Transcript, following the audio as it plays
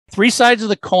Three sides of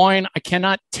the coin. I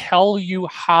cannot tell you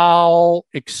how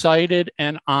excited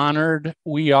and honored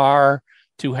we are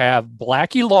to have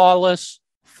Blackie Lawless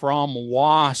from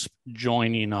W.A.S.P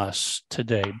joining us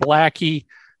today. Blackie,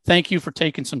 thank you for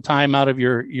taking some time out of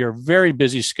your very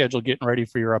busy schedule getting ready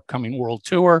for your upcoming world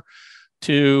tour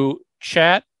to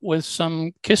chat with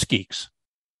some Kiss geeks.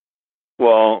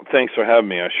 Well, thanks for having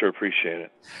me. I sure appreciate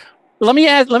it. Let me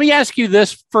ask you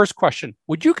this first question.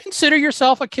 Would you consider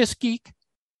yourself a Kiss geek?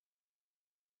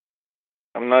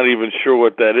 I'm not even sure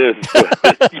what that is, but,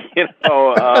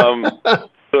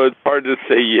 so it's hard to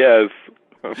say yes.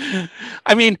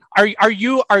 I mean, are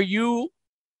you?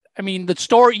 I mean, the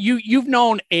story you've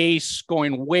known Ace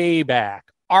going way back.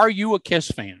 Are you a Kiss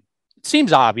fan? It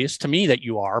seems obvious to me that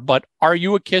you are, but are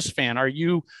you a Kiss fan?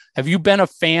 Have you been a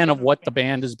fan of what the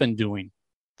band has been doing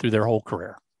through their whole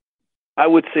career? I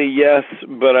would say yes,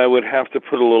 but I would have to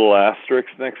put a little asterisk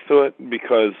next to it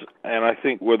because, and I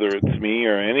think whether it's me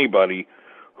or anybody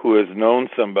who has known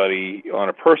somebody on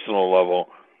a personal level,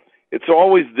 it's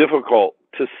always difficult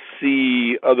to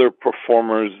see other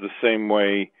performers the same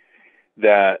way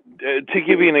that, to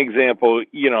give you an example,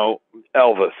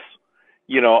 Elvis,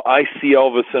 I see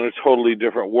Elvis in a totally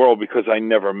different world because I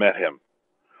never met him.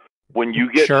 When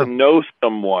you get Sure. to know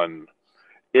someone,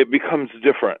 it becomes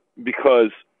different because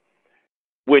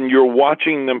when you're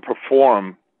watching them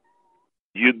perform,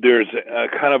 there's a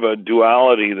kind of a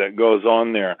duality that goes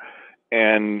on there.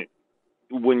 And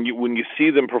when you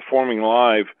see them performing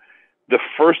live, the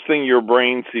first thing your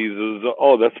brain sees is,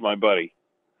 oh, that's my buddy,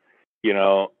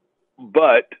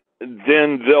 but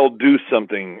then they'll do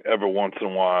something every once in a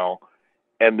while,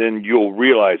 and then you'll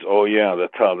realize, oh yeah,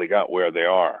 that's how they got where they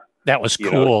are. That was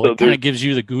cool. So it kind of gives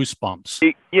you the goosebumps.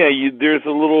 There's a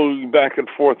little back and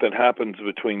forth that happens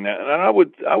between that, and I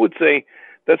would say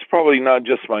that's probably not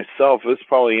just myself. It's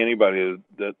probably anybody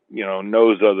that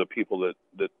knows other people that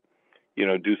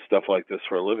do stuff like this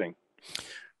for a living.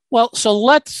 Well, so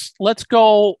let's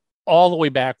go all the way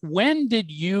back. When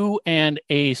did you and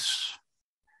Ace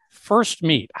first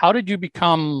meet? How did you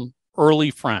become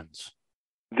early friends?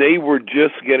 They were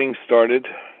just getting started,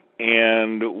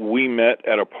 and we met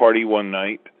at a party one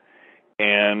night.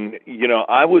 And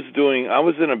I was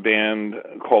in a band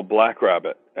called Black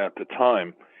Rabbit at the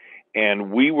time,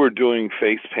 and we were doing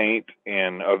face paint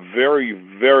and a very,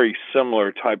 very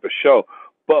similar type of show.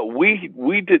 But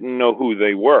we didn't know who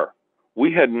they were.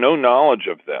 We had no knowledge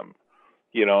of them,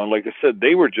 and like I said,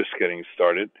 they were just getting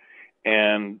started.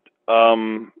 And,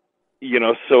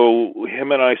 so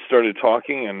him and I started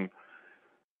talking, and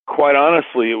quite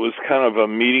honestly, it was kind of a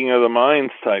meeting of the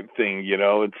minds type thing.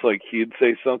 It's like he'd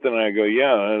say something and I go,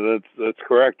 yeah, that's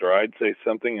correct. Or I'd say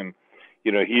something and,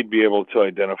 he'd be able to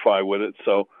identify with it.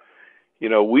 So,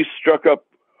 we struck up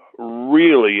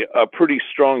really a pretty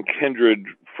strong kindred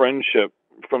friendship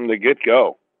from the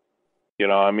get-go. It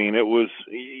was,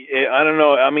 I don't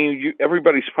know.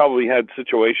 Everybody's probably had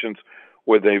situations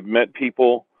where they've met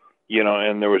people,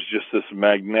 and there was just this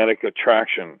magnetic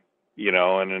attraction,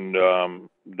 and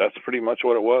that's pretty much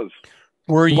what it was.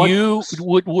 Were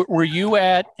you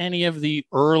at any of the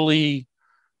early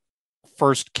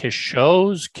first Kiss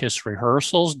shows, Kiss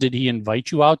rehearsals? Did he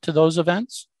invite you out to those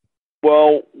events?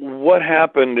 Well, what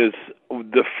happened is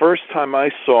the first time I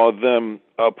saw them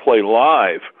play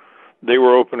live, they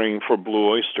were opening for Blue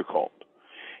Oyster Cult.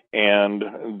 And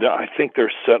I think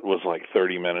their set was like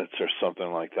 30 minutes or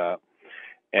something like that.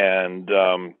 And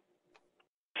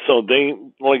so they,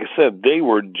 like I said, they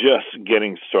were just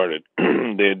getting started.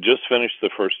 They had just finished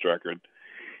the first record.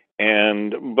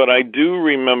 But I do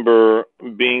remember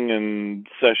being in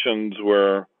sessions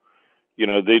where,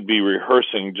 they'd be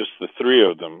rehearsing just the three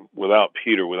of them without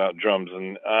Peter, without drums.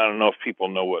 And I don't know if people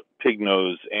know what pig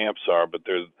nose amps are, but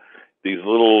there's these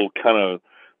little they're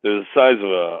the size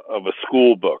of a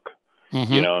school book,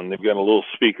 mm-hmm. And they've got a little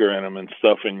speaker in them and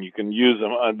stuff, and you can use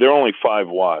them. They're only 5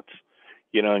 watts,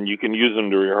 and you can use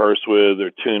them to rehearse with or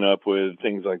tune up with,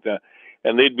 things like that.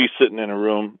 And they'd be sitting in a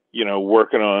room,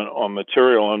 working on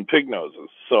material on pig noses.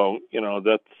 So,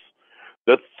 that's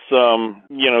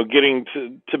getting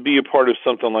to be a part of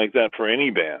something like that for any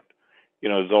band,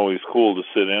 is always cool to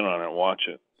sit in on it and watch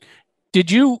it. Did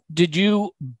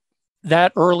you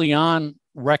that early on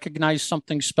recognize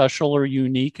something special or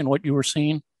unique in what you were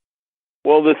seeing?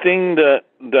 Well, the thing that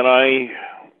I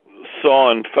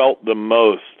saw and felt the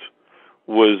most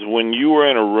was when you were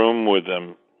in a room with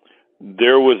them,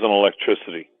 there was an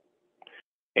electricity.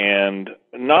 And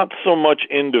not so much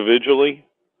individually,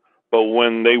 but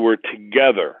when they were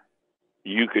together,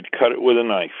 you could cut it with a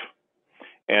knife.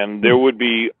 And there would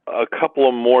be a couple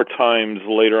of more times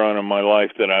later on in my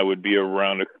life that I would be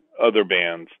around other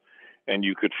bands, and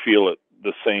you could feel it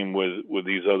the same with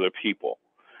these other people.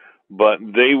 But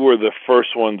they were the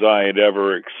first ones I had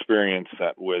ever experienced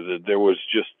that with. There was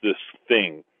just this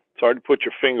thing. It's hard to put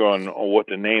your finger on what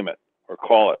to name it or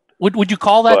call it. Would you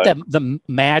call that the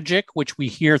magic, which we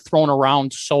hear thrown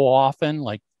around so often?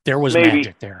 Like there was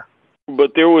magic there.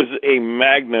 But there was a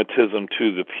magnetism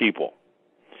to the people,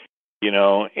 you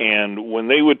know, and when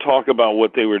they would talk about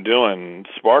what they were doing,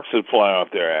 sparks would fly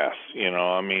off their ass, you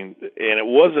know. I mean, and it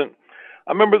wasn't,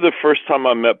 I remember the first time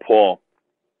I met Paul,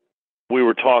 we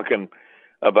were talking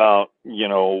about, you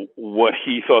know, what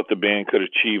he thought the band could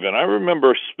achieve. And I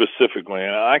remember specifically,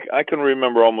 and I can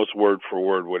remember almost word for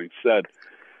word what he said,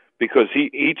 because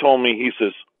he told me, he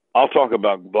says, I'll talk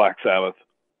about Black Sabbath.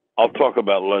 I'll talk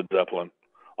about Led Zeppelin.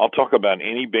 I'll talk about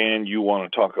any band you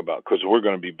want to talk about, because we're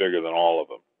going to be bigger than all of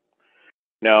them.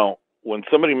 Now, when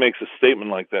somebody makes a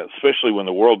statement like that, especially when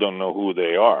the world don't know who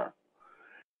they are,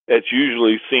 it's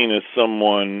usually seen as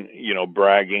someone, you know,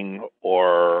 bragging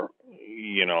or,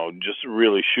 you know, just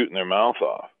really shooting their mouth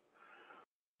off.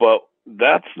 But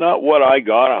that's not what I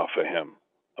got off of him.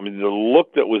 I mean, the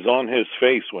look that was on his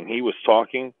face when he was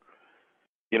talking,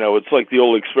 you know, it's like the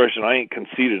old expression, I ain't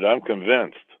conceited, I'm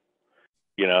convinced.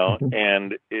 You know,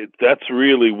 and that's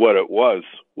really what it was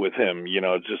with him. You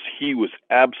know, just he was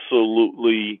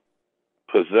absolutely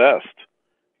possessed,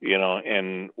 you know,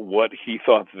 and what he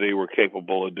thought they were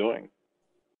capable of doing.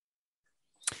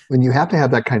 When you have to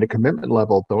have that kind of commitment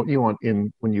level, don't you,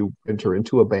 when you enter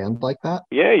into a band like that?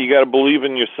 Yeah, you got to believe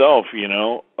in yourself, you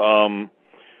know.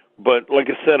 But like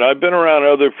I said, I've been around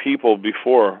other people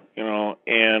before, you know,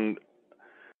 and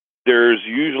there's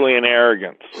usually an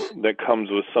arrogance that comes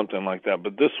with something like that.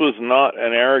 But this was not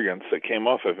an arrogance that came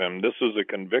off of him. This was a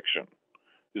conviction.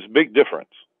 There's a big difference.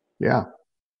 Yeah.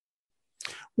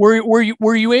 Were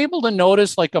you able to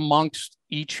notice, like, amongst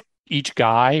each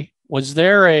guy, was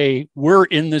there a, we're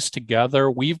in this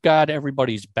together, we've got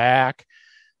everybody's back?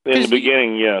 In the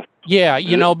beginning, yes. Yeah,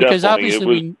 you know, because definitely.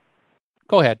 obviously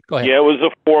go ahead. Yeah, it was a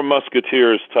Four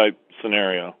Musketeers type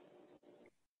scenario.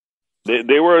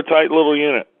 They were a tight little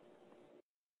unit.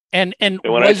 And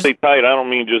when I say tight, I don't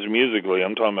mean just musically.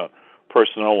 I'm talking about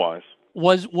personnel-wise.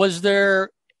 Was there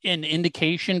an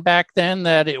indication back then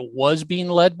that it was being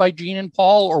led by Gene and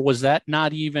Paul, or was that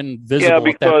not even visible? Yeah,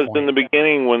 because in the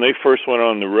beginning, when they first went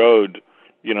on the road,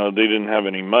 you know, they didn't have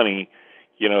any money,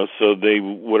 you know, so they,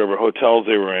 whatever hotels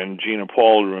they were in, Gene and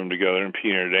Paul would room together, and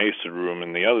Peter and Ace would room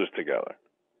and the others together.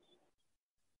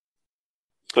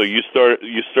 So you started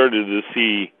to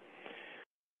see.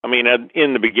 I mean,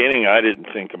 in the beginning, I didn't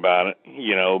think about it,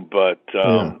 you know, but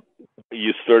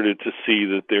you started to see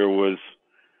that there was,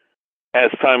 as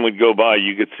time would go by,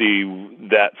 you could see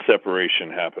that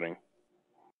separation happening.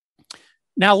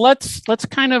 Now let's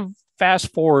kind of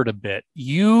fast forward a bit.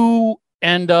 You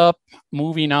end up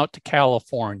moving out to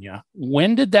California.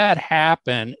 When did that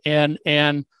happen? And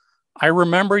I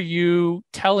remember you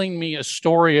telling me a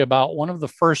story about one of the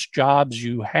first jobs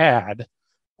you had,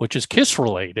 which is Kiss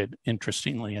related,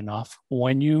 interestingly enough,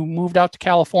 when you moved out to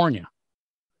California.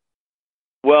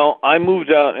 Well, I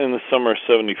moved out in the summer of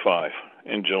 '75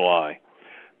 in July.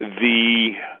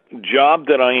 The job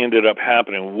that I ended up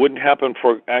happening wouldn't happen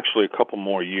for actually a couple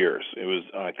more years. It was,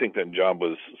 I think that job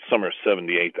was summer of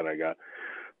 '78 that I got.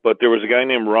 But there was a guy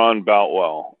named Ron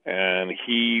Boutwell, and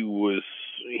he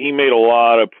made a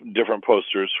lot of different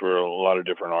posters for a lot of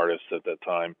different artists at that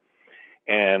time.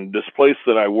 And this place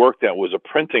that I worked at was a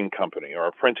printing company or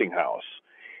a printing house.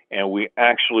 And we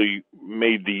actually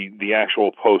made the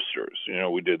actual posters. You know,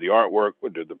 we did the artwork, we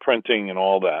did the printing and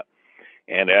all that.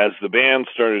 And as the band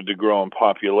started to grow in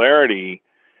popularity,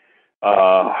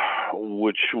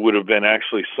 which would have been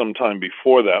actually sometime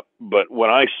before that, but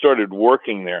when I started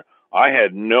working there, I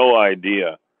had no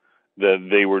idea that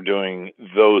they were doing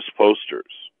those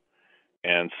posters.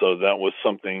 And so that was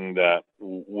something that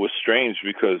was strange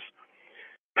because,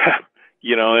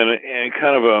 you know, in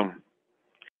kind of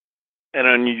an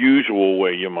unusual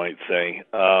way, you might say.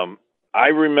 I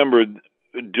remember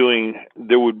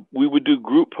we would do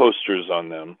group posters on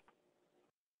them,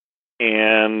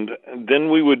 and then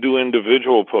we would do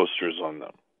individual posters on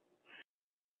them.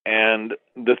 And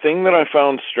the thing that I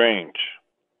found strange,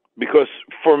 because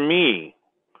for me,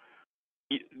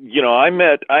 you know,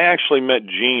 I actually met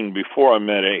Gene before I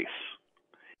met Ace.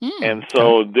 And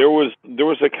so there was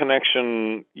a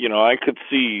connection, you know, I could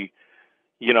see,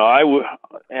 you know,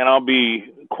 and I'll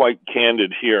be quite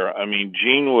candid here. I mean,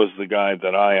 Gene was the guy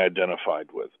that I identified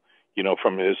with, you know,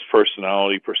 from his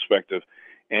personality perspective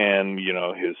and, you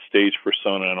know, his stage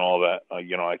persona and all that.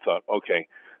 You know, I thought, okay,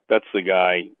 that's the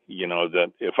guy, you know,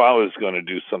 that if I was going to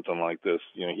do something like this,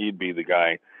 you know, he'd be the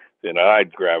guy that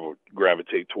I'd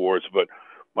gravitate towards. But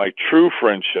my true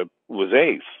friendship was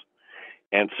Ace.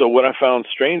 And so what I found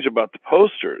strange about the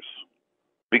posters,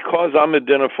 because I'm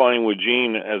identifying with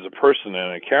Gene as a person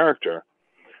and a character,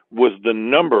 was the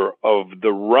number of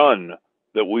the run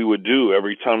that we would do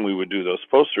every time we would do those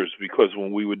posters. Because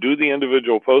when we would do the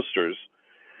individual posters,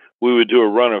 we would do a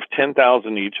run of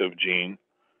 10,000 each of Gene,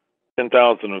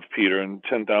 10,000 of Peter, and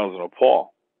 10,000 of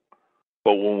Paul.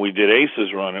 But when we did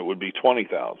Ace's run, it would be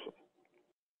 20,000.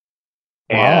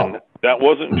 And that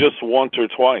wasn't just once or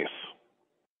twice.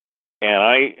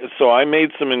 And so I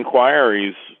made some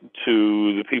inquiries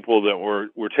to the people that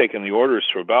were taking the orders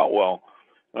for Boutwell.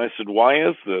 And I said, why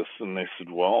is this? And they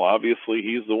said, well, obviously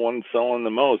he's the one selling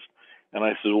the most. And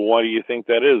I said, well, why do you think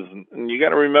that is? And you got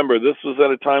to remember, this was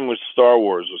at a time when Star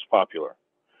Wars was popular,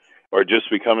 or just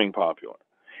becoming popular.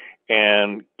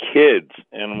 And kids,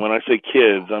 and when I say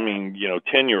kids, I mean,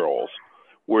 10-year-olds,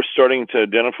 were starting to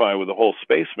identify with the whole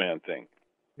spaceman thing.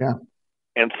 Yeah.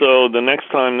 And so the next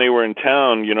time they were in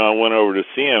town, I went over to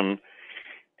see him,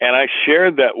 and I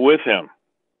shared that with him.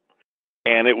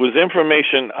 And it was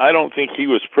information I don't think he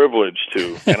was privileged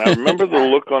to. And I remember the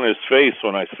look on his face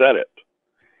when I said it.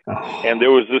 Oh. And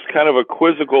there was this kind of a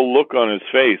quizzical look on his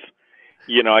face.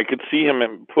 I could see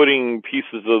him putting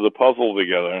pieces of the puzzle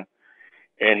together.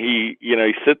 And he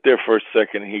sit there for a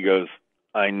second, and he goes,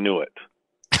 I knew it.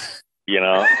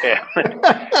 And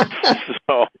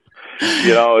so...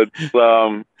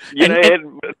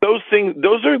 those things,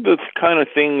 those are the kind of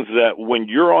things that when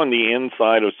you're on the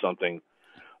inside of something,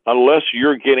 unless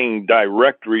you're getting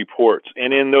direct reports,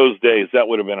 and in those days that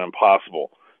would have been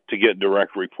impossible to get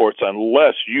direct reports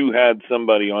unless you had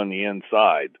somebody on the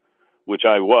inside, which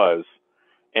I was,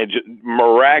 and just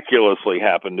miraculously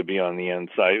happened to be on the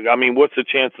inside. I mean, what's the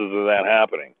chances of that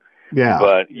happening? Yeah.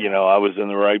 But, I was in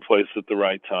the right place at the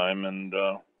right time, and,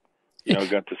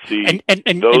 got to see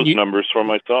those numbers for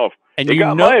myself. And it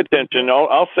got my attention.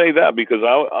 I'll say that, because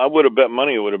I would have bet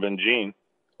money it would have been Gene.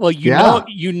 Well,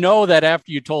 you know that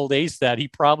after you told Ace that, he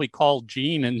probably called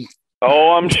Gene and.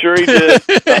 Oh, I'm sure he did.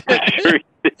 I'm sure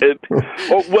he did.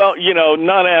 Oh, well,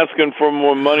 not asking for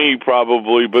more money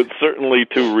probably, but certainly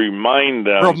to remind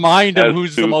them. Remind them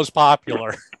who's the most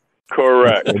popular.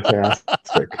 Correct.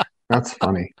 Fantastic. That's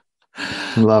funny.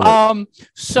 Love it.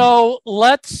 So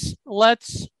let's.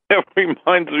 It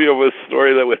reminds me of a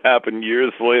story that would happen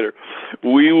years later.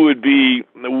 We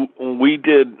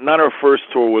did not our first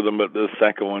tour with them, but the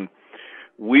second one.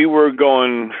 We were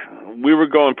going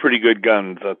pretty good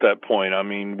guns at that point. I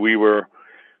mean, we were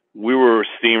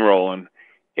steamrolling,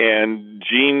 and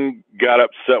Gene got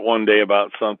upset one day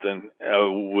about something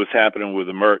was happening with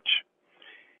the merch,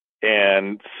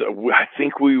 and so I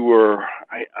think we were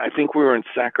in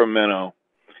Sacramento.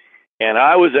 And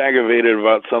I was aggravated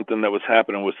about something that was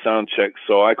happening with sound check.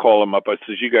 So I called him up. I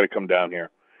said, you got to come down here.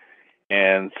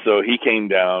 And so he came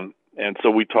down. And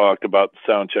so we talked about the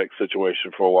sound check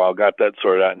situation for a while, got that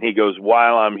sorted out. And he goes,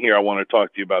 while I'm here, I want to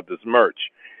talk to you about this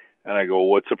merch. And I go, well,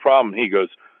 what's the problem? He goes,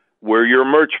 where your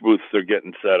merch booths are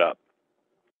getting set up.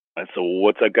 I said, well,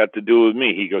 what's that got to do with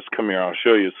me? He goes, come here, I'll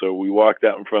show you. So we walked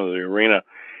out in front of the arena.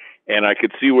 And I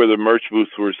could see where the merch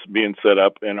booths were being set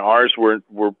up, and ours were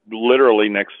literally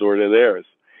next door to theirs.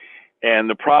 And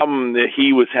the problem that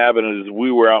he was having is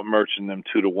we were out merching them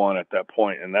 2-to-1 at that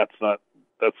point, and that's not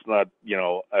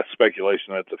a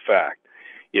speculation. That's a fact.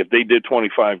 If they did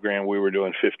 $25,000, we were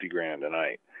doing $50,000 a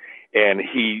night. And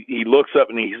he looks up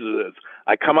and he says,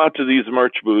 I come out to these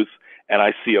merch booths and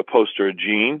I see a poster of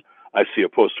Gene, I see a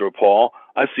poster of Paul,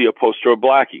 I see a poster of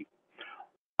Blackie.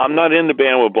 I'm not in the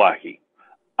band with Blackie.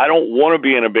 I don't want to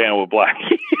be in a band with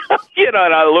Blackie. And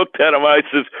I looked at him and I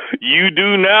says, you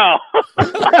do now.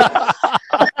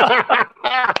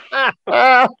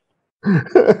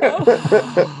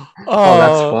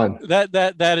 That's fun.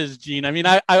 That is Gene. I mean,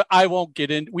 I won't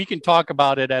get in. We can talk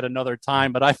about it at another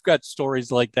time, but I've got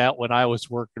stories like that when I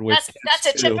was working with. That's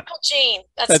a typical Gene.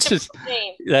 That's typical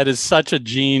Gene. That is such a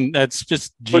Gene. That's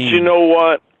just Gene. But you know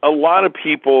what? A lot of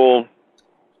people,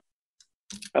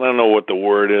 I don't know what the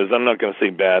word is. I'm not going to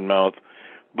say badmouth,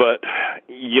 but,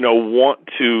 want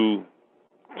to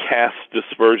cast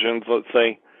dispersions, let's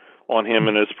say, on him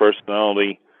and his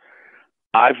personality.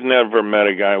 I've never met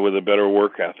a guy with a better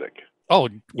work ethic. Oh,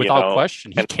 without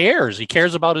question. He cares. He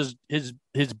cares about his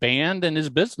band and his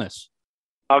business.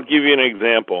 I'll give you an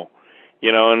example,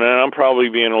 and I'm probably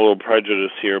being a little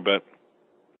prejudiced here, but,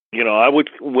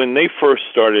 when they first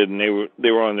started and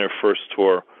they were on their first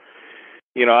tour,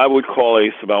 I would call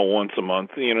Ace about once a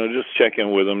month, just check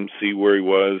in with him, see where he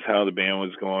was, how the band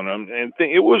was going on. And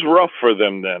it was rough for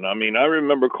them then. I mean, I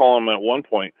remember calling him at one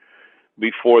point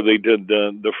before they did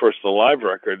the first Alive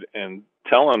record, and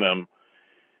telling him,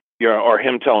 or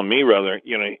him telling me rather,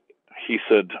 he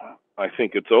said, I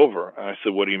think it's over. And I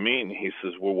said, what do you mean? He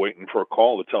says, we're waiting for a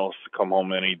call to tell us to come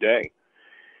home any day.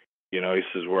 He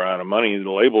says, we're out of money. The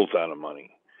label's out of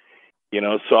money.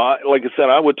 So like I said,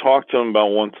 I would talk to him about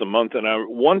once a month. And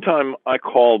one time I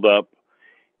called up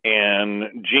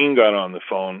and Gene got on the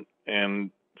phone.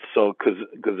 And so, cause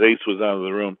Ace was out of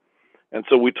the room. And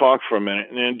so we talked for a minute,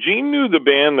 and Gene knew the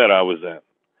band that I was in.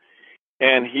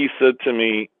 And he said to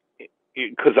me,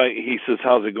 he says,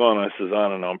 how's it going? I says, I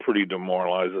don't know. I'm pretty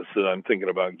demoralized. I said, I'm thinking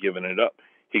about giving it up.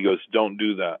 He goes, don't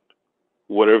do that.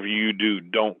 Whatever you do,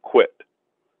 don't quit.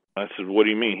 I said, what do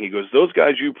you mean? He goes, those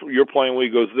guys you're playing with,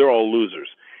 he goes, they're all losers.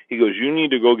 He goes, you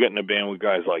need to go get in a band with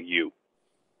guys like you.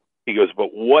 He goes, but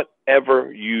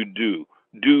whatever you do,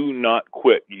 do not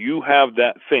quit. You have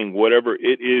that thing, whatever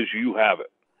it is, you have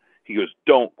it. He goes,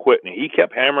 don't quit. And he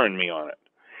kept hammering me on it.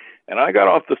 And I got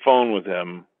off the phone with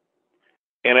him,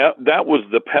 and that was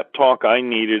the pep talk I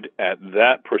needed at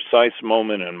that precise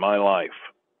moment in my life,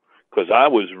 because I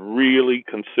was really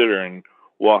considering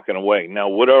walking away. Now,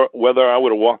 whether I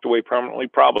would have walked away permanently,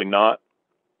 probably not.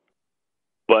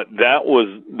 But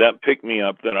that picked me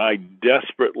up that I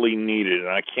desperately needed, and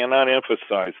I cannot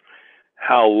emphasize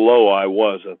how low I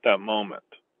was at that moment.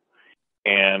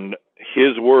 And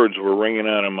his words were ringing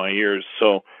out in my ears.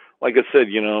 So, like I said,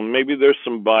 maybe there's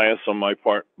some bias on my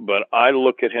part, but I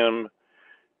look at him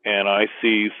and I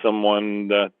see someone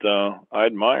that I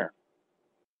admire.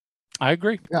 I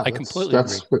agree. Yeah, I completely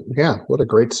agree. Yeah, what a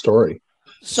great story.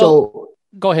 So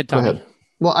go ahead, Tommy. Go ahead.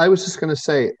 Well, I was just going to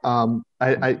say,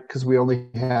 because we only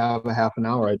have a half an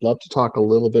hour, I'd love to talk a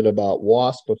little bit about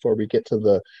W.A.S.P before we get to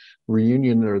the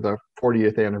reunion, or the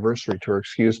 40th anniversary tour,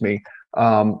 excuse me.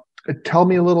 Tell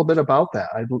me a little bit about that.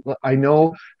 I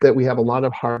know that we have a lot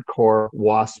of hardcore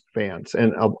W.A.S.P fans,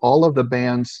 and of all of the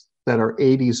bands that are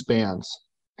 80s bands,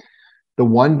 the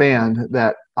one band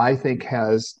that I think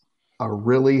has a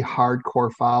really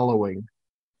hardcore following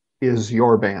is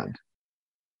your band.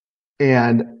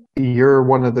 And you're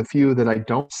one of the few that I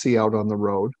don't see out on the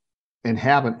road, and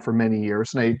haven't for many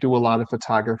years. And I do a lot of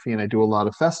photography, and I do a lot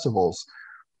of festivals.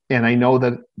 And I know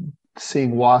that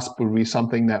seeing W.A.S.P would be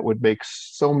something that would make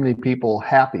so many people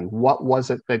happy. What was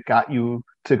it that got you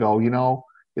to go,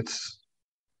 it's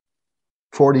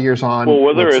 40 years on? Well,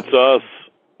 whether it's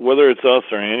us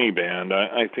or any band,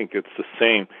 I think it's the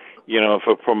same. If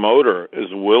a promoter is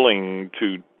willing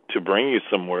to bring you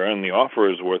somewhere and the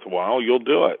offer is worthwhile, you'll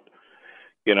do it.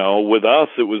 With us,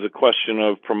 it was a question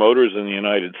of promoters in the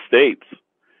United States,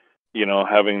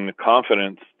 having the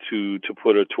confidence to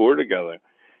put a tour together.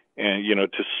 And,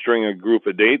 to string a group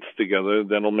of dates together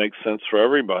that'll make sense for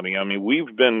everybody. I mean, we've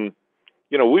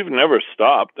never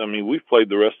stopped. I mean, we've played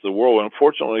the rest of the world. And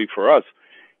unfortunately for us,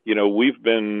 we've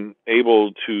been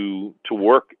able to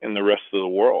work in the rest of the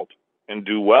world and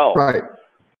do well. Right.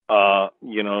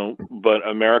 But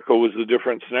America was a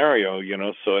different scenario,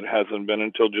 so it hasn't been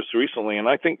until just recently. And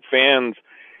I think fans,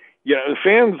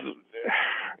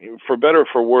 for better or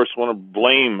for worse, want to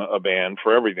blame a band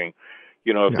for everything.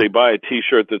 If they buy a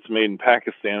T-shirt that's made in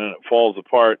Pakistan and it falls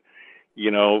apart,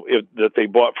 that they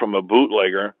bought from a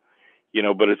bootlegger,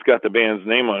 but it's got the band's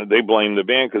name on it, they blame the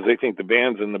band because they think the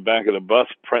band's in the back of the bus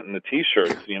printing the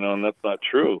T-shirts, and that's not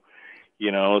true,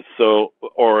 So,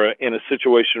 or in a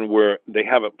situation where they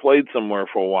haven't played somewhere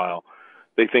for a while,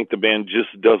 they think the band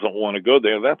just doesn't want to go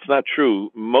there. That's not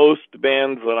true. Most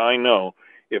bands that I know,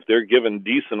 if they're given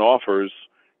decent offers,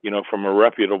 from a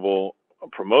reputable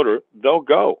promoter, they'll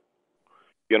go.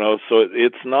 So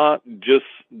it's not just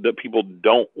that people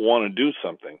don't want to do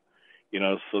something,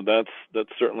 so that's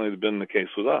certainly been the case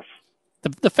with us.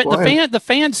 The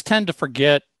fans tend to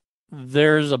forget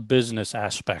there's a business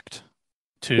aspect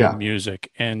to music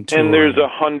and there's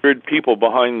 100 people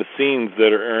behind the scenes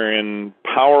that are in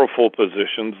powerful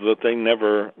positions that they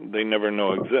never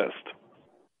know exist.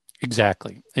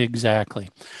 Exactly.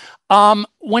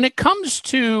 When it comes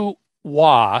to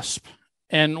W.A.S.P,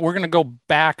 and we're going to go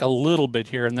back a little bit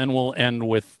here, and then we'll end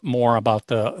with more about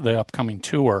the upcoming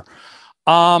tour.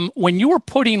 When you were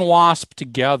putting W.A.S.P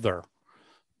together,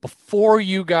 before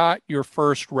you got your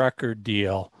first record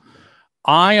deal,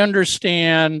 I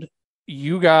understand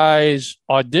you guys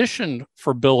auditioned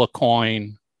for Bill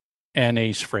Aucoin and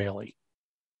Ace Frehley.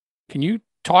 Can you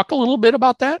talk a little bit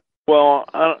about that? Well,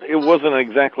 it wasn't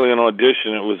exactly an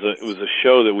audition. It was a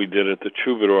show that we did at the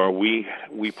Troubadour. We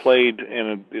played,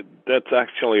 and that's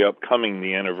actually upcoming.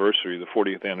 The anniversary, the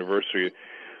 40th anniversary,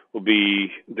 will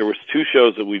be. There was 2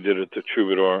 shows that we did at the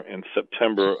Troubadour in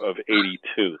September of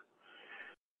 '82.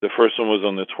 The first one was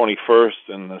on the 21st,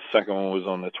 and the second one was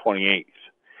on the 28th.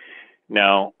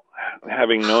 Now,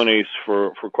 having known Ace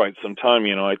for quite some time,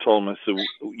 I told him, I said,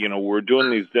 we're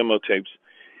doing these demo tapes,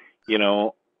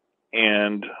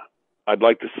 and I'd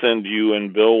like to send you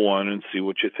and Bill one and see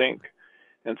what you think.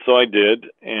 And so I did,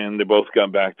 and they both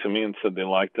got back to me and said they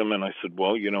liked them. And I said,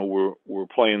 well, we're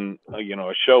playing,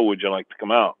 a show. Would you like to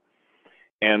come out?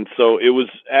 And so it was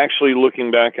actually,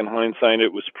 looking back in hindsight,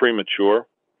 it was premature.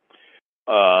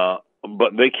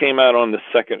 But they came out on the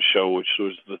second show, which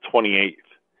was the 28th.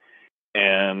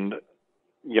 And,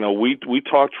 we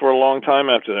talked for a long time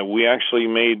after that. We actually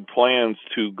made plans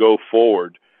to go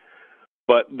forward.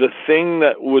 But the thing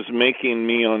that was making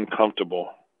me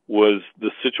uncomfortable was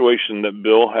the situation that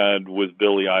Bill had with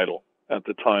Billy Idol at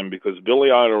the time, because Billy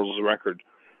Idol's record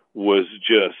was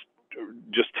just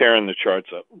tearing the charts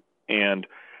up. And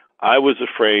I was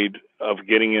afraid of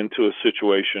getting into a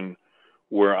situation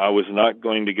where I was not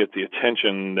going to get the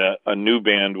attention that a new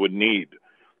band would need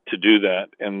to do that.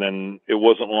 And then it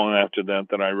wasn't long after that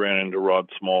I ran into Rod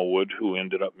Smallwood, who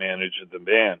ended up managing the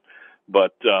band.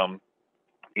 But,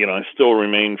 I still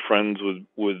remain friends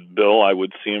with Bill. I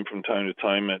would see him from time to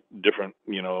time at different,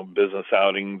 business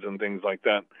outings and things like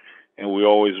that. And we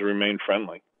always remain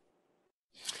friendly.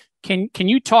 Can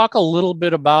you talk a little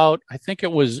bit about, I think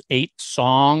it was 8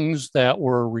 songs that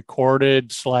were recorded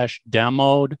 /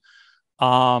 demoed.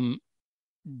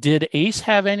 Did Ace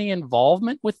have any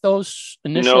involvement with those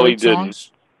initial 8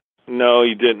 songs? No,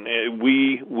 he didn't.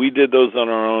 We did those on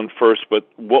our own first, but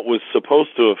what was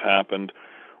supposed to have happened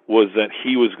was that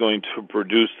he was going to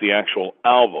produce the actual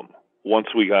album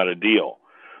once we got a deal.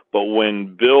 But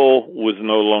when Bill was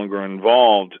no longer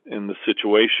involved in the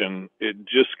situation, it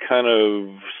just kind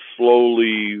of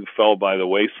slowly fell by the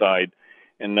wayside,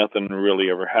 and nothing really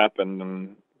ever happened.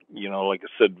 And, like I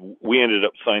said, we ended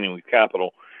up signing with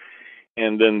Capitol,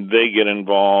 and then they get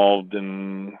involved,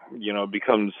 and, it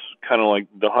becomes kind of like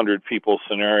the 100 people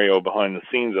scenario behind the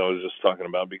scenes I was just talking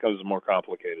about. It becomes more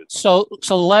complicated. So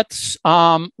let's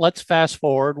fast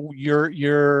forward.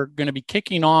 You're going to be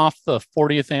kicking off the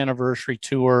 40th anniversary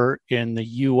tour in the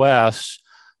U.S.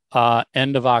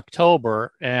 End of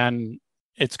October, and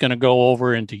it's going to go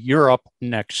over into Europe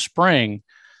next spring.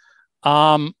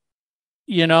 You've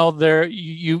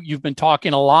been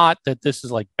talking a lot that this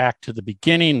is like back to the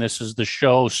beginning. This is the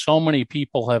show so many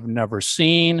people have never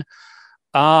seen.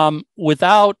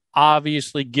 Without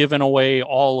obviously giving away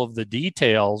all of the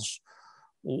details,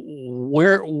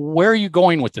 where are you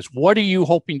going with this? What are you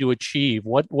hoping to achieve?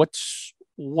 What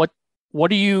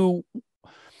are you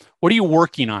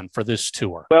working on for this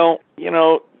tour? Well,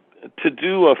 to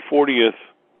do a 40th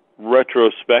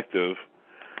retrospective,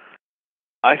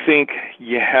 I think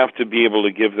you have to be able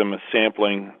to give them a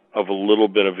sampling of a little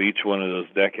bit of each one of those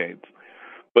decades.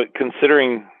 But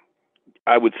considering,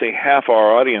 I would say, half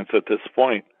our audience at this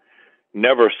point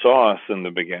never saw us in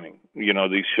the beginning.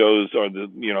 These shows are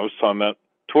saw them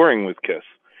touring with Kiss.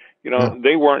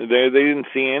 They weren't there. They didn't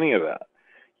see any of that.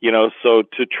 So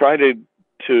to try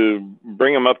to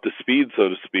bring them up to speed, so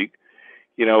to speak,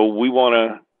 we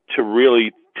want to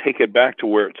really take it back to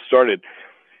where it started.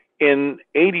 In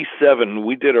 87,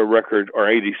 we did a record, or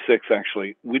 86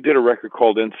 actually, we did a record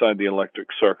called Inside the Electric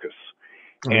Circus.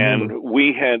 And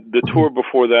we had the tour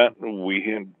before that,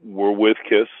 were with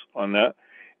Kiss on that.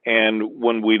 And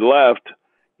when we left,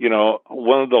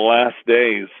 one of the last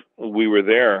days we were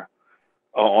there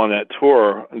on that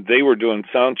tour, they were doing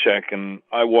sound check, and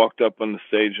I walked up on the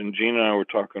stage, and Gene and I were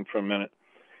talking for a minute.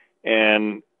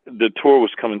 And the tour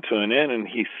was coming to an end, and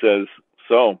he says,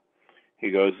 he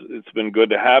goes, "It's been good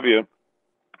to have you."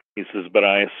 He says, "But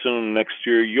I assume next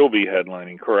year you'll be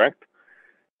headlining, correct?"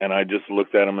 And I just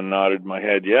looked at him and nodded my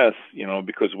head, yes,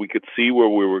 because we could see where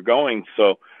we were going.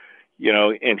 So,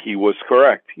 and he was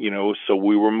correct, so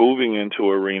we were moving into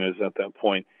arenas at that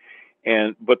point.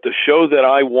 But the show that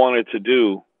I wanted to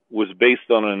do was based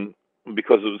on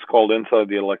because it was called Inside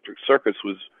the Electric Circus,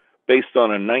 was based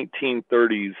on a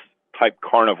 1930s type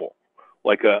carnival,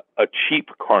 like a cheap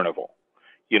carnival.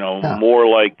 More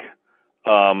like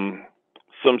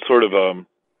some sort of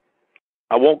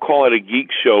I won't call it a geek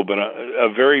show, but a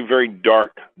very, very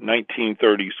dark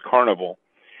 1930s carnival.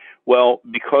 Well,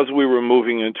 because we were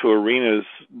moving into arenas,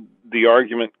 the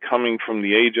argument coming from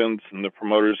the agents and the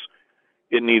promoters,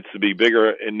 it needs to be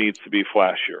bigger, it needs to be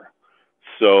flashier.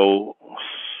 So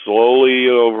slowly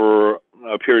over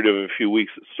a period of a few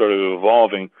weeks, it started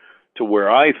evolving to where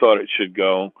I thought it should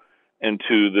go,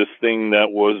 into this thing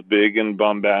that was big and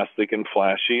bombastic and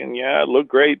flashy. And yeah, it looked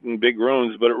great in big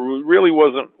rooms, but it really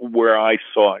wasn't where I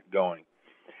saw it going.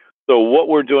 So what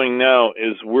we're doing now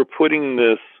is we're putting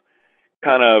this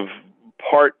kind of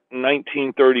part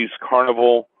 1930s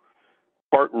carnival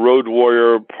part Road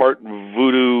Warrior, part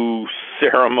voodoo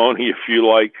ceremony, if you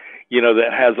like,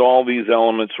 that has all these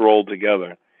elements rolled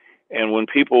together. And when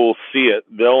people see it,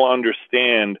 they'll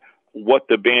understand what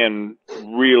the band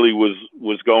really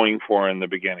was going for in the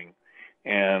beginning.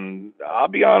 And I'll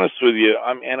be honest with you,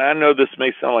 and I know this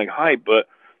may sound like hype, but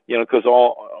because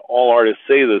all artists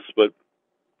say this, but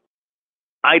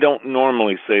I don't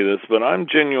normally say this, but I'm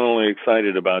genuinely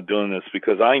excited about doing this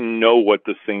because I know what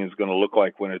this thing is going to look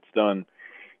like when it's done.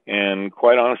 And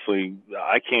quite honestly,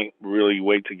 I can't really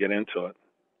wait to get into it.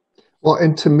 Well,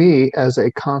 and to me, as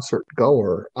a concert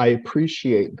goer, I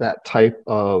appreciate that type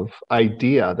of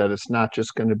idea that it's not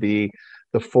just going to be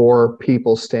the four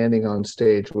people standing on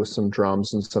stage with some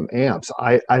drums and some amps.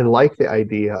 I like the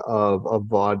idea of a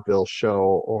vaudeville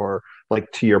show, or,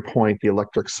 like, to your point, the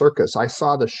Electric Circus. I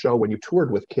saw the show when you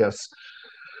toured with Kiss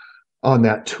on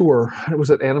that tour. Was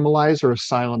it Animalize or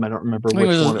Asylum? I don't remember which one it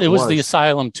was. It was the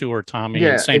Asylum tour, Tommy,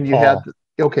 in St. Paul.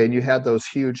 And you had those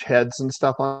huge heads and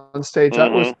stuff on stage.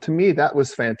 That was, to me, that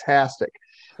was fantastic.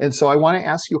 And so I want to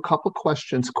ask you a couple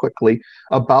questions quickly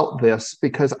about this,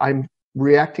 because I'm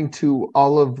reacting to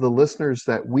all of the listeners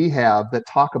that we have that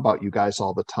talk about you guys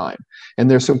all the time. And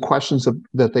there's some questions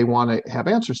that they want to have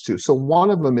answers to. So one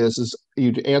of them is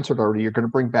you answered already, you're going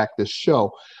to bring back this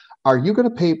show. Are you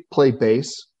going to play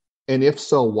bass? And if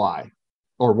so, why?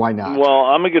 Or why not? Well,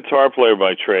 I'm a guitar player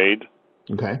by trade.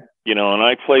 Okay. And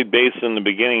I played bass in the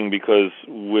beginning because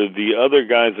with the other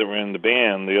guys that were in the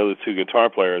band, the other two guitar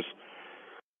players,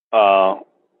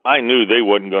 I knew they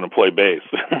wasn't going to play bass.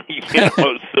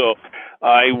 So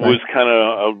I was kind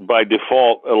of by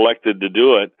default elected to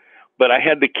do it. But I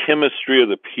had the chemistry of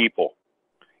the people.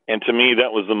 And to me,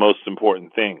 that was the most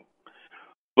important thing.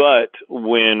 But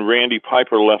when Randy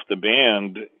Piper left the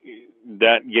band,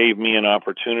 that gave me an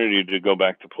opportunity to go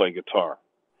back to play guitar.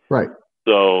 Right.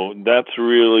 So that's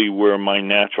really where my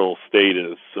natural state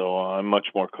is. So I'm much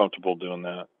more comfortable doing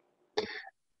that.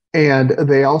 And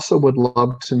they also would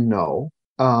love to know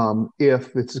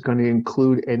if it's going to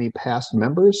include any past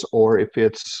members, or if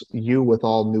it's you with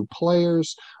all new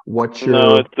players. What's your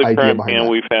No, it's the idea current behind band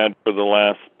that? we've had for the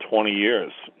last 20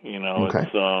 years. Okay.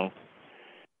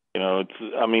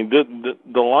 I mean, the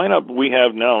lineup we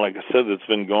have now, like I said, it's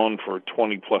been going for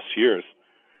 20 plus years.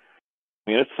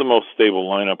 I mean, it's the most stable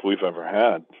lineup we've ever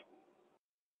had.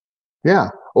 Yeah.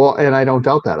 Well, and I don't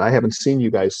doubt that. I haven't seen you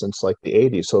guys since like the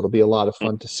 80s, so it'll be a lot of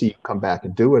fun to see you come back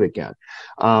and do it again.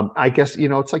 I guess,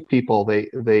 it's like people, they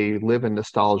live in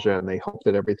nostalgia and they hope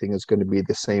that everything is going to be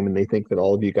the same, and they think that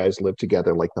all of you guys live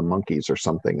together like the Monkees or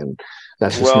something, and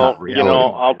that's just not reality.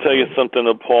 I'll tell you something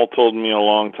that Paul told me a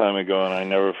long time ago, and I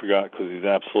never forgot, because he's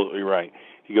absolutely right.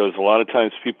 He goes, a lot of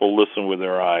times people listen with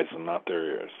their eyes and not their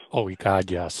ears. Oh, God,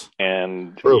 yes.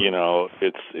 And, True.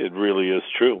 it really is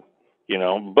true.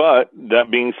 But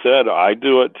that being said, I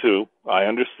do it too. I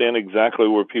understand exactly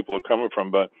where people are coming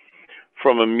from, but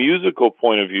from a musical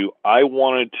point of view, I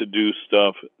wanted to do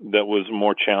stuff that was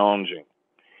more challenging.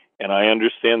 And I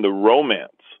understand the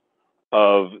romance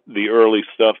of the early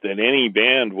stuff that any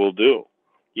band will do,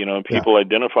 and people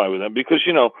identify with that because,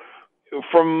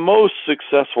 for most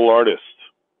successful artists,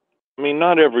 I mean,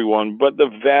 not everyone, but the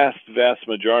vast, vast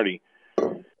majority,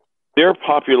 their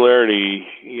popularity,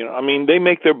 they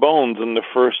make their bones in the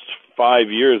first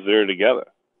 5 years they're together.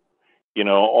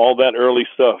 All that early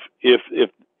stuff. If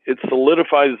it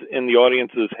solidifies in the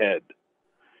audience's head,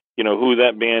 who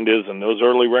that band is, and those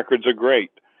early records are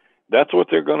great, that's what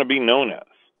they're going to be known as.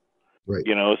 Right.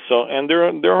 So, and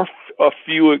there are a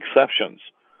few exceptions,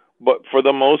 but for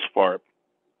the most part,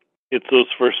 it's those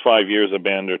first 5 years a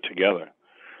band are together.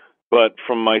 But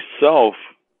from myself,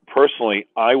 personally,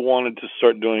 I wanted to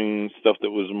start doing stuff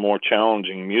that was more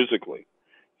challenging musically.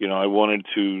 I wanted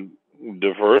to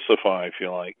diversify, if you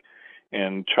like,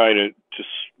 and try to just,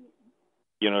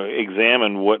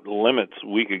 examine what limits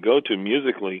we could go to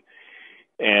musically.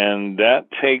 And that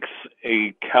takes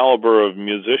a caliber of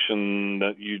musician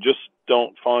that you just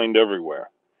don't find everywhere.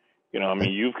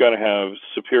 You've got to have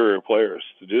superior players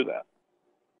to do that.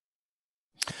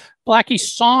 Blackie,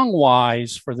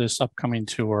 song-wise for this upcoming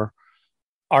tour,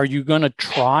 are you going to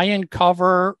try and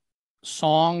cover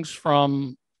songs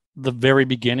from the very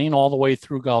beginning all the way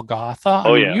through Golgotha?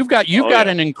 You've got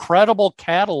an incredible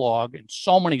catalog and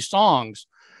so many songs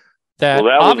that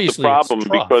obviously was the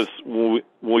problem, because when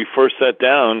we first sat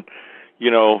down,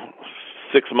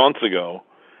 6 months ago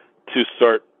to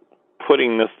start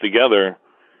putting this together,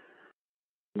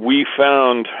 we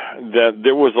found that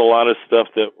there was a lot of stuff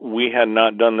that we had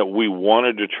not done that we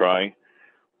wanted to try,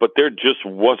 but there just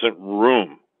wasn't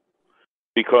room.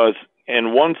 Because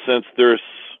in one sense,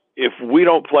 if we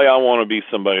don't play I Want to Be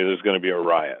Somebody, there's going to be a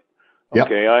riot. Yep.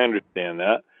 Okay, I understand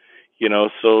that.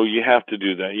 So you have to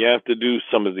do that. You have to do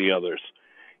some of the others.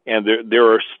 And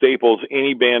there are staples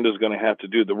any band is going to have to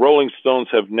do. The Rolling Stones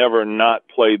have never not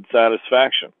played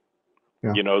Satisfaction.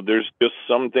 Yeah. There's just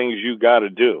some things you got to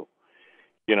do.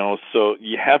 So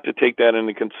you have to take that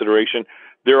into consideration.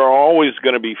 There are always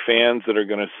going to be fans that are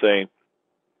going to say,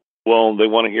 well, they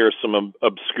want to hear some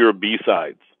obscure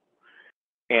B-sides.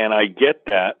 And I get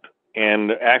that.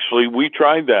 And actually, we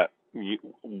tried that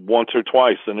once or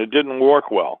twice, and it didn't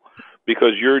work well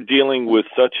because you're dealing with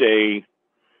such a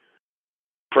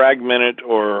fragmented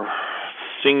or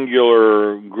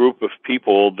singular group of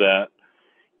people that,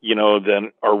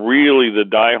 that are really the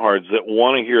diehards that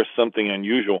want to hear something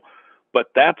unusual. But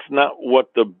that's not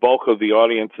what the bulk of the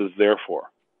audience is there for.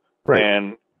 Right.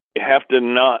 And you have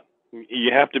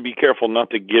to be careful not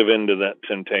to give in to that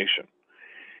temptation.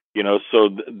 So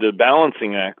the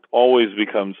balancing act always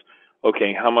becomes,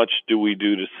 okay, how much do we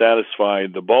do to satisfy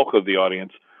the bulk of the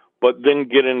audience, but then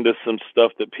get into some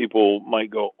stuff that people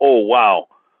might go, oh, wow,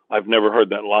 I've never heard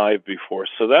that live before.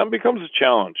 So that becomes a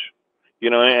challenge,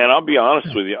 and I'll be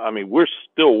honest with you. I mean, we're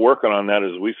still working on that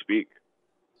as we speak.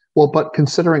 Well, but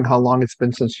considering how long it's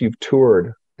been since you've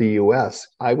toured the U.S.,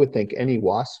 I would think any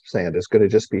W.A.S.P fan is going to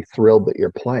just be thrilled that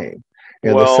you're playing.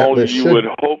 And well, you would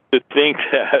hope to think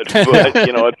that, but at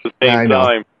the same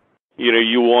time,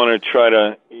 you want to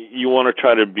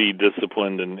try to be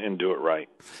disciplined and do it right.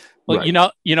 Well, right.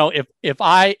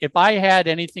 if I had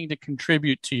anything to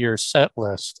contribute to your set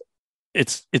list,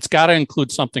 it's got to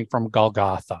include something from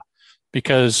Golgotha,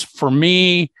 because for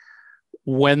me,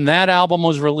 when that album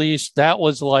was released, that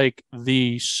was like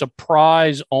the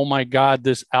surprise, oh my God,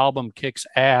 this album kicks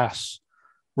ass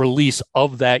release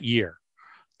of that year.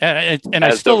 And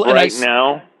as of right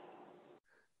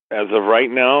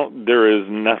now, there is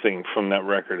nothing from that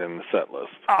record in the set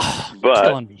list.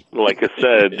 But like I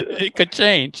said, it could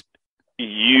change.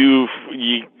 You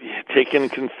take into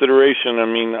consideration, I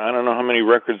mean, I don't know how many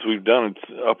records we've done.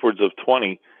 It's upwards of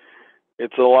 20.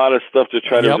 It's a lot of stuff to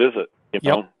try to visit.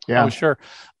 Yeah. Oh, sure.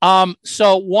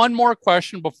 So one more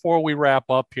question before we wrap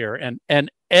up here.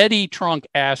 And Eddie Trunk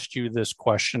asked you this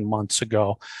question months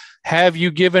ago. Have you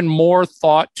given more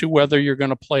thought to whether you're going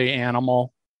to play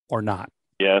Animal or not?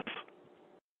 Yes.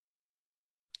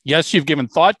 Yes, you've given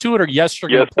thought to it, or yes, you're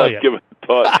going to play it? Yes, I've given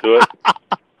thought to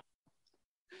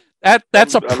it.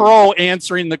 That's a pro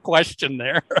answering the question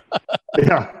there.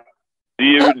 Yeah. Do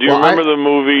you remember the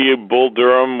movie Bull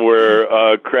Durham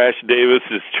where Crash Davis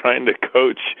is trying to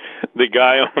coach the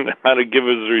guy on how to give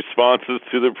his responses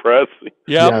to the press?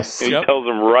 Yes. And he tells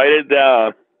him, write it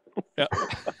down.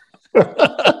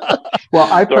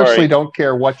 Well, I personally don't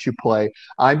care what you play.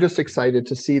 I'm just excited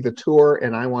to see the tour,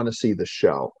 and I want to see the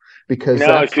show. Because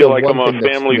now I feel like I'm on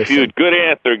Family Feud. Good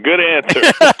answer.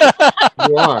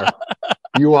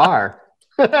 You are.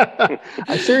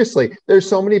 Seriously, there's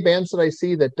so many bands that I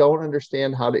see that don't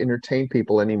understand how to entertain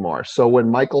people anymore. So when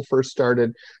Michael first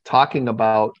started talking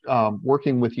about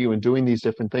working with you and doing these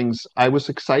different things, I was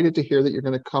excited to hear that you're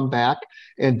going to come back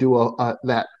and do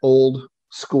that old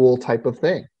school type of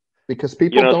thing, because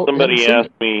people don't. Somebody asked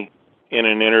me in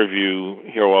an interview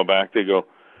here a while back. They go,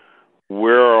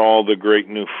 "Where are all the great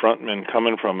new frontmen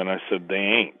coming from?" And I said, "They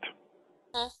ain't.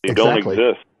 They don't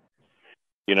exist."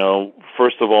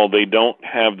 First of all, they don't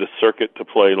have the circuit to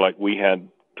play like we had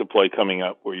to play coming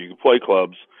up, where you can play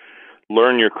clubs,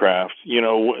 learn your craft.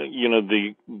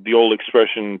 The old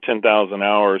expression, 10,000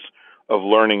 hours of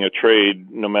learning a trade,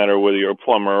 no matter whether you're a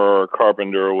plumber or a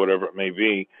carpenter or whatever it may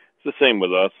be. It's the same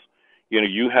with us.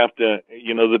 You have to,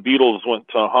 the Beatles went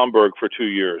to Hamburg for 2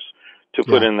 years to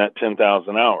put in that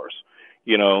 10,000 hours.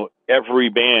 Every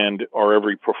band or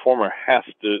every performer has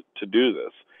to do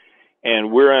this.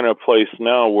 And we're in a place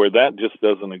now where that just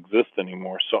doesn't exist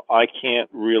anymore. So I can't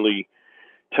really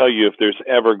tell you if there's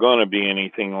ever going to be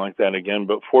anything like that again.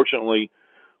 But fortunately,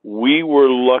 we were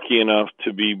lucky enough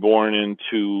to be born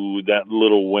into that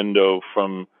little window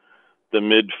from the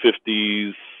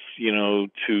mid-50s,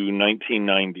 to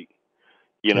 1990,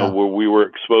 where we were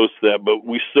exposed to that. But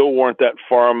we still weren't that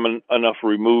far enough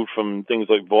removed from things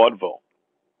like vaudeville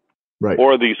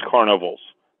or these carnivals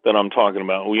that I'm talking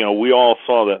about. We all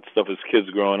saw that stuff as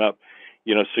kids growing up,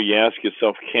 so you ask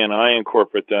yourself, can I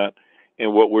incorporate that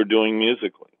in what we're doing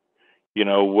musically?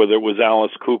 Whether it was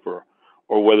Alice Cooper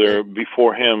or whether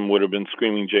before him would have been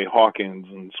Screaming Jay Hawkins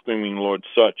and Screaming Lord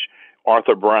Sutch,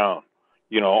 Arthur Brown,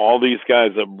 all these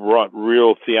guys that brought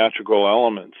real theatrical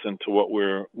elements into what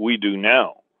we do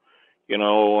now. We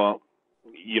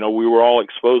were all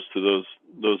exposed to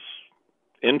those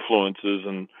influences,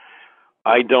 and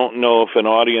I don't know if an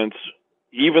audience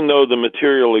even though the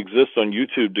material exists on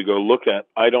YouTube to go look at,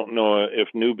 I don't know if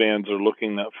new bands are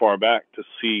looking that far back to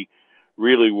see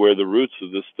really where the roots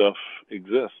of this stuff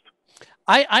exist.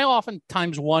 I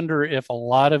oftentimes wonder if a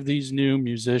lot of these new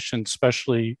musicians,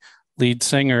 especially lead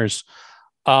singers,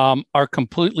 are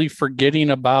completely forgetting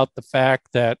about the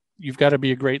fact that you've got to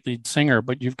be a great lead singer,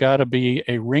 but you've got to be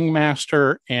a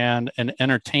ringmaster and an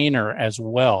entertainer as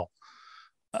well.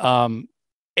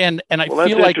 And I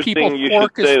feel like people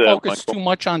focus too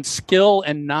much on skill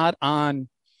and not on,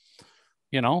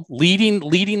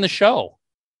 leading the show.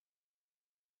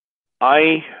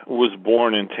 I was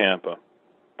born in Tampa,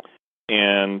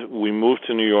 and we moved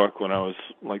to New York when I was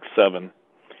like 7.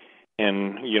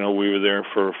 And, we were there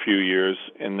for a few years,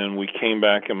 and then we came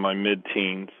back in my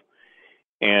mid-teens.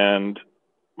 And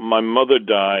my mother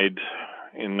died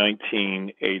in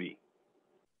 1980.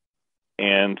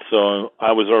 And so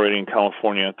I was already in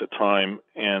California at the time,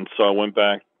 and so I went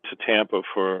back to Tampa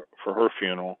for her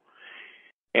funeral.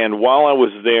 And while I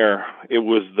was there, it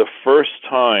was the first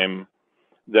time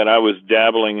that I was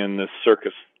dabbling in this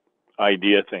circus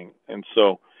idea thing. And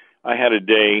so I had a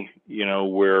day,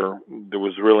 where there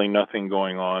was really nothing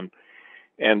going on.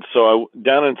 And so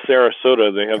down in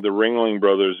Sarasota, they have the Ringling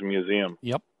Brothers Museum.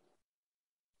 Yep.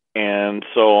 And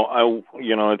so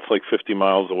it's like 50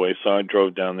 miles away. So I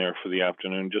drove down there for the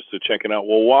afternoon just to check it out.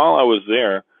 Well, while I was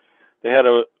there, they had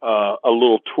a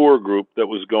little tour group that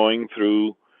was going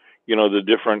through, the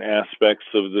different aspects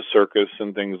of the circus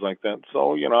and things like that.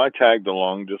 So, I tagged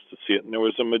along just to see it. And there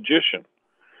was a magician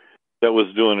that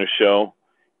was doing a show,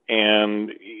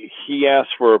 and he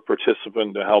asked for a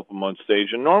participant to help him on stage.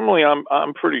 And normally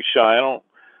I'm pretty shy. I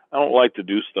don't like to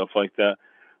do stuff like that.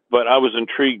 But I was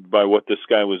intrigued by what this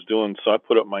guy was doing, so I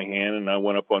put up my hand and I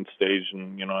went up on stage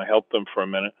and, I helped them for a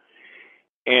minute.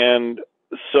 And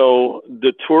so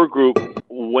the tour group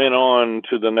went on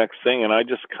to the next thing, and I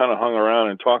just kind of hung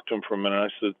around and talked to him for a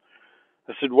minute.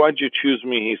 I said, why'd you choose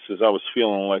me? He says, I was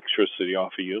feeling electricity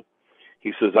off of you.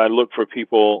 He says, I look for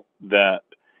people that,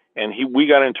 and we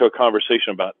got into a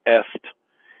conversation about W.A.S.P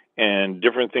and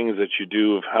different things that you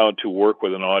do of how to work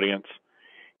with an audience.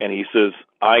 And he says,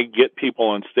 I get people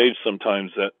on stage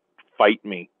sometimes that fight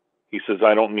me. He says,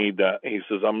 I don't need that. He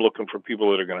says, I'm looking for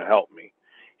people that are going to help me.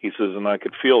 He says, and I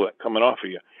could feel that coming off of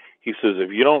you. He says,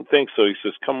 if you don't think so, he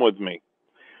says, come with me.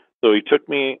 So he took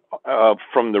me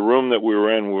from the room that we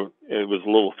were in. It was a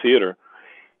little theater.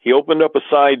 He opened up a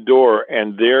side door,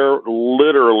 and there,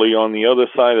 literally on the other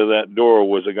side of that door,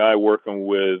 was a guy working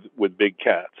with big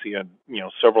cats. He had,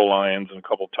 several lions and a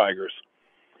couple tigers.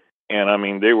 And I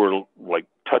mean, they were like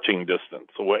touching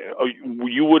distance away.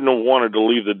 You wouldn't have wanted to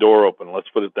leave the door open. Let's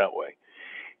put it that way.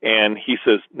 And he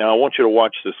says, now I want you to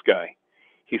watch this guy.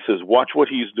 He says, watch what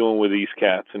he's doing with these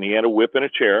cats. And he had a whip and a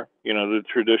chair, the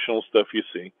traditional stuff you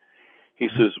see. He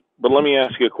says, but let me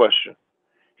ask you a question.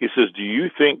 He says, do you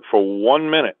think for 1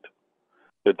 minute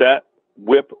that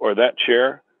whip or that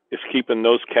chair is keeping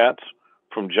those cats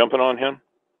from jumping on him?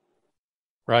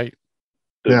 Right.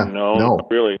 Says, yeah. No,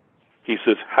 not really. He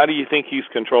says, how do you think he's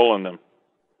controlling them?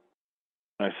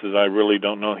 I says, I really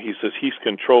don't know. He says, he's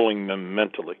controlling them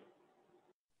mentally.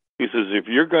 He says, if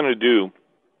you're going to do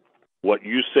what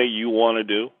you say you want to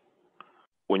do,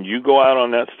 when you go out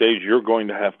on that stage, you're going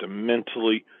to have to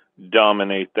mentally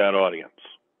dominate that audience.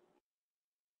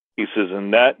 He says,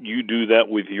 and that you do that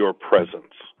with your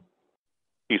presence.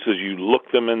 He says, you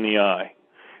look them in the eye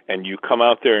and you come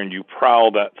out there and you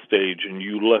prowl that stage and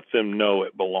you let them know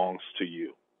it belongs to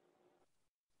you.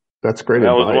 That's great advice.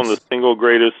 That was one of the single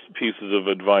greatest pieces of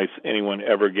advice anyone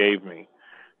ever gave me.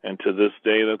 And to this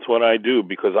day, that's what I do,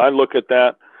 because I look at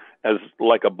that as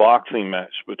like a boxing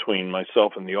match between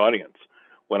myself and the audience.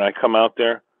 When I come out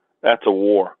there, that's a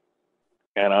war.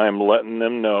 And I'm letting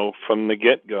them know from the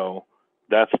get-go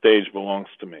that stage belongs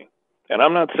to me. And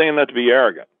I'm not saying that to be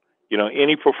arrogant.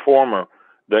 Any performer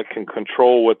that can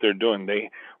control what they're doing,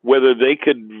 whether they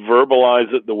could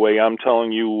verbalize it the way I'm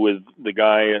telling you with the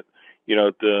guy at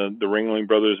the Ringling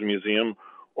Brothers Museum,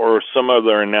 or some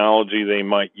other analogy they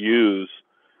might use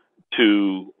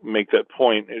to make that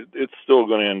point, it's still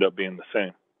going to end up being the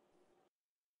same.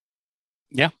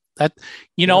 Yeah, that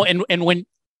and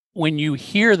when you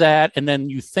hear that, and then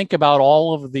you think about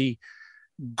all of the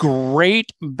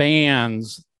great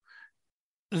bands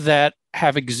that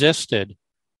have existed,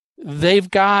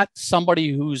 they've got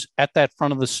somebody who's at that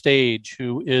front of the stage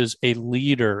who is a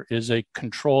leader, is a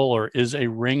controller, is a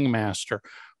ringmaster.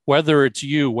 Whether it's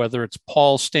you, whether it's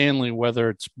Paul Stanley, whether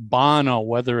it's Bono,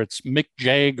 whether it's Mick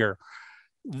Jagger,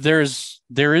 there is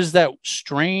that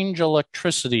strange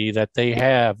electricity that they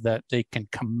have, that they can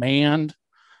command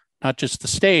not just the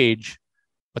stage,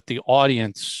 but the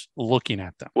audience looking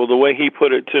at them. Well, the way he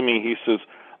put it to me, he says,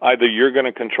 either you're going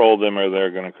to control them or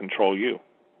they're going to control you.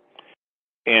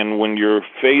 And when you're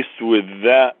faced with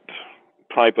that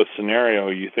type of scenario,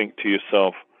 you think to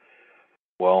yourself,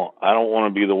 well, I don't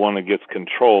want to be the one that gets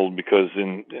controlled, because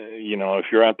if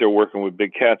you're out there working with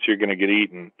big cats, you're going to get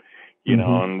eaten,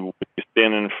 and when you're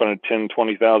standing in front of 10,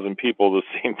 20,000 people, the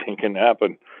same thing can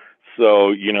happen.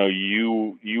 So,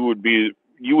 you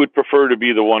would prefer to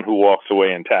be the one who walks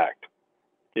away intact,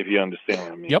 if you understand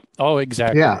what I mean. Yep. Oh,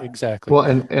 exactly. Yeah, exactly. Well,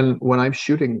 and when I'm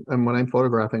shooting and when I'm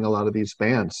photographing a lot of these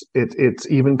bands, it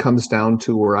even comes down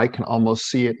to where I can almost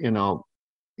see it, in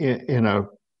a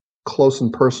close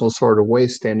and personal sort of way,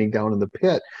 standing down in the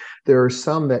pit. There are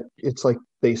some that it's like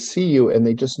they see you and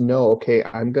they just know, okay,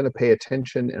 I'm going to pay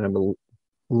attention and I'm going to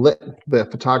let the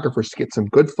photographers get some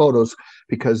good photos,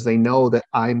 because they know that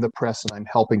I'm the press and I'm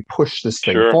helping push this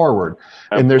thing forward.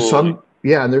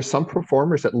 Absolutely. And there's some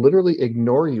performers that literally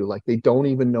ignore you, like they don't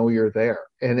even know you're there,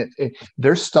 and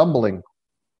they're stumbling,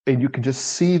 and you can just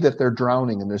see that they're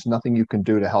drowning, and there's nothing you can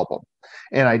do to help them.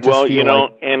 And I just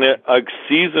and a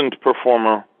seasoned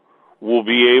performer will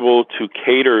be able to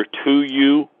cater to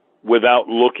you without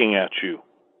looking at you.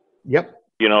 Yep.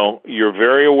 You're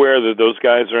very aware that those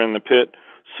guys are in the pit,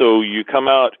 so you come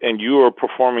out and you are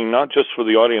performing not just for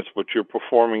the audience, but you're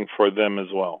performing for them as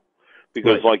well.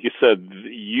 Because, like you said,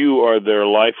 you are their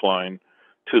lifeline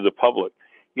to the public.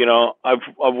 I've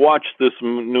watched this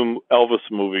new Elvis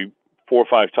movie 4 or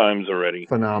 5 times already.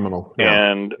 Phenomenal.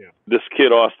 And this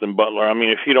kid, Austin Butler, I mean,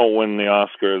 if he don't win the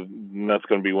Oscar, that's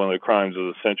going to be one of the crimes of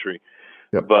the century.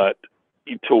 Yep. But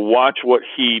to watch what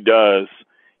he does,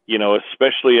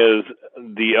 especially as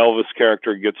the Elvis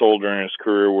character gets older in his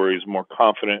career, where he's more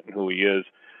confident in who he is,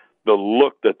 the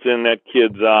look that's in that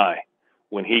kid's eye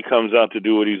when he comes out to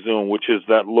do what he's doing, which is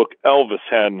that look Elvis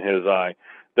had in his eye,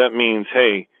 that means,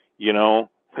 hey,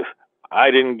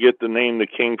 I didn't get the name the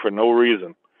king for no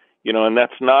reason. And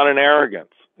that's not an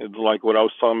arrogance. It's like what I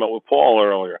was talking about with Paul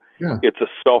earlier. Yeah. It's a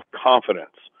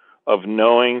self-confidence of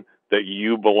knowing that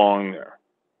you belong there.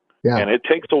 Yeah. And it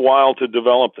takes a while to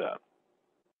develop that.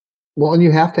 Well, and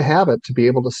you have to have it to be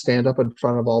able to stand up in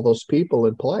front of all those people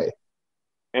and play.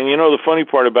 And the funny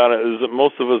part about it is that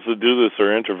most of us that do this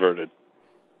are introverted.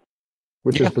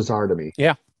 Which is bizarre to me.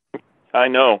 Yeah. I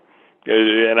know.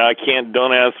 And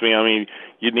don't ask me. I mean,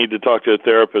 you'd need to talk to a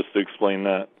therapist to explain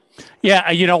that.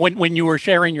 Yeah. When you were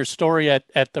sharing your story at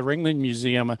the Ringling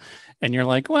Museum, and you're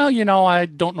like, well, I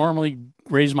don't normally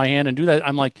raise my hand and do that.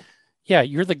 I'm like, yeah,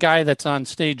 you're the guy that's on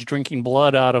stage drinking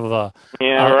blood out of a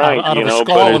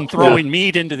skull and throwing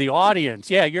meat into the audience.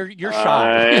 Yeah, you're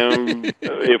shy.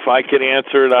 If I could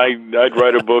answer it, I'd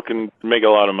write a book and make a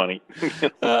lot of money.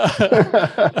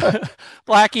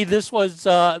 Blackie, this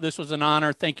was an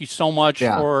honor. Thank you so much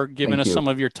for giving us some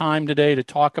of your time today to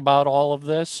talk about all of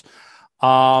this.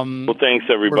 Well, thanks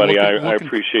everybody. I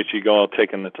appreciate you all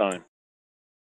taking the time.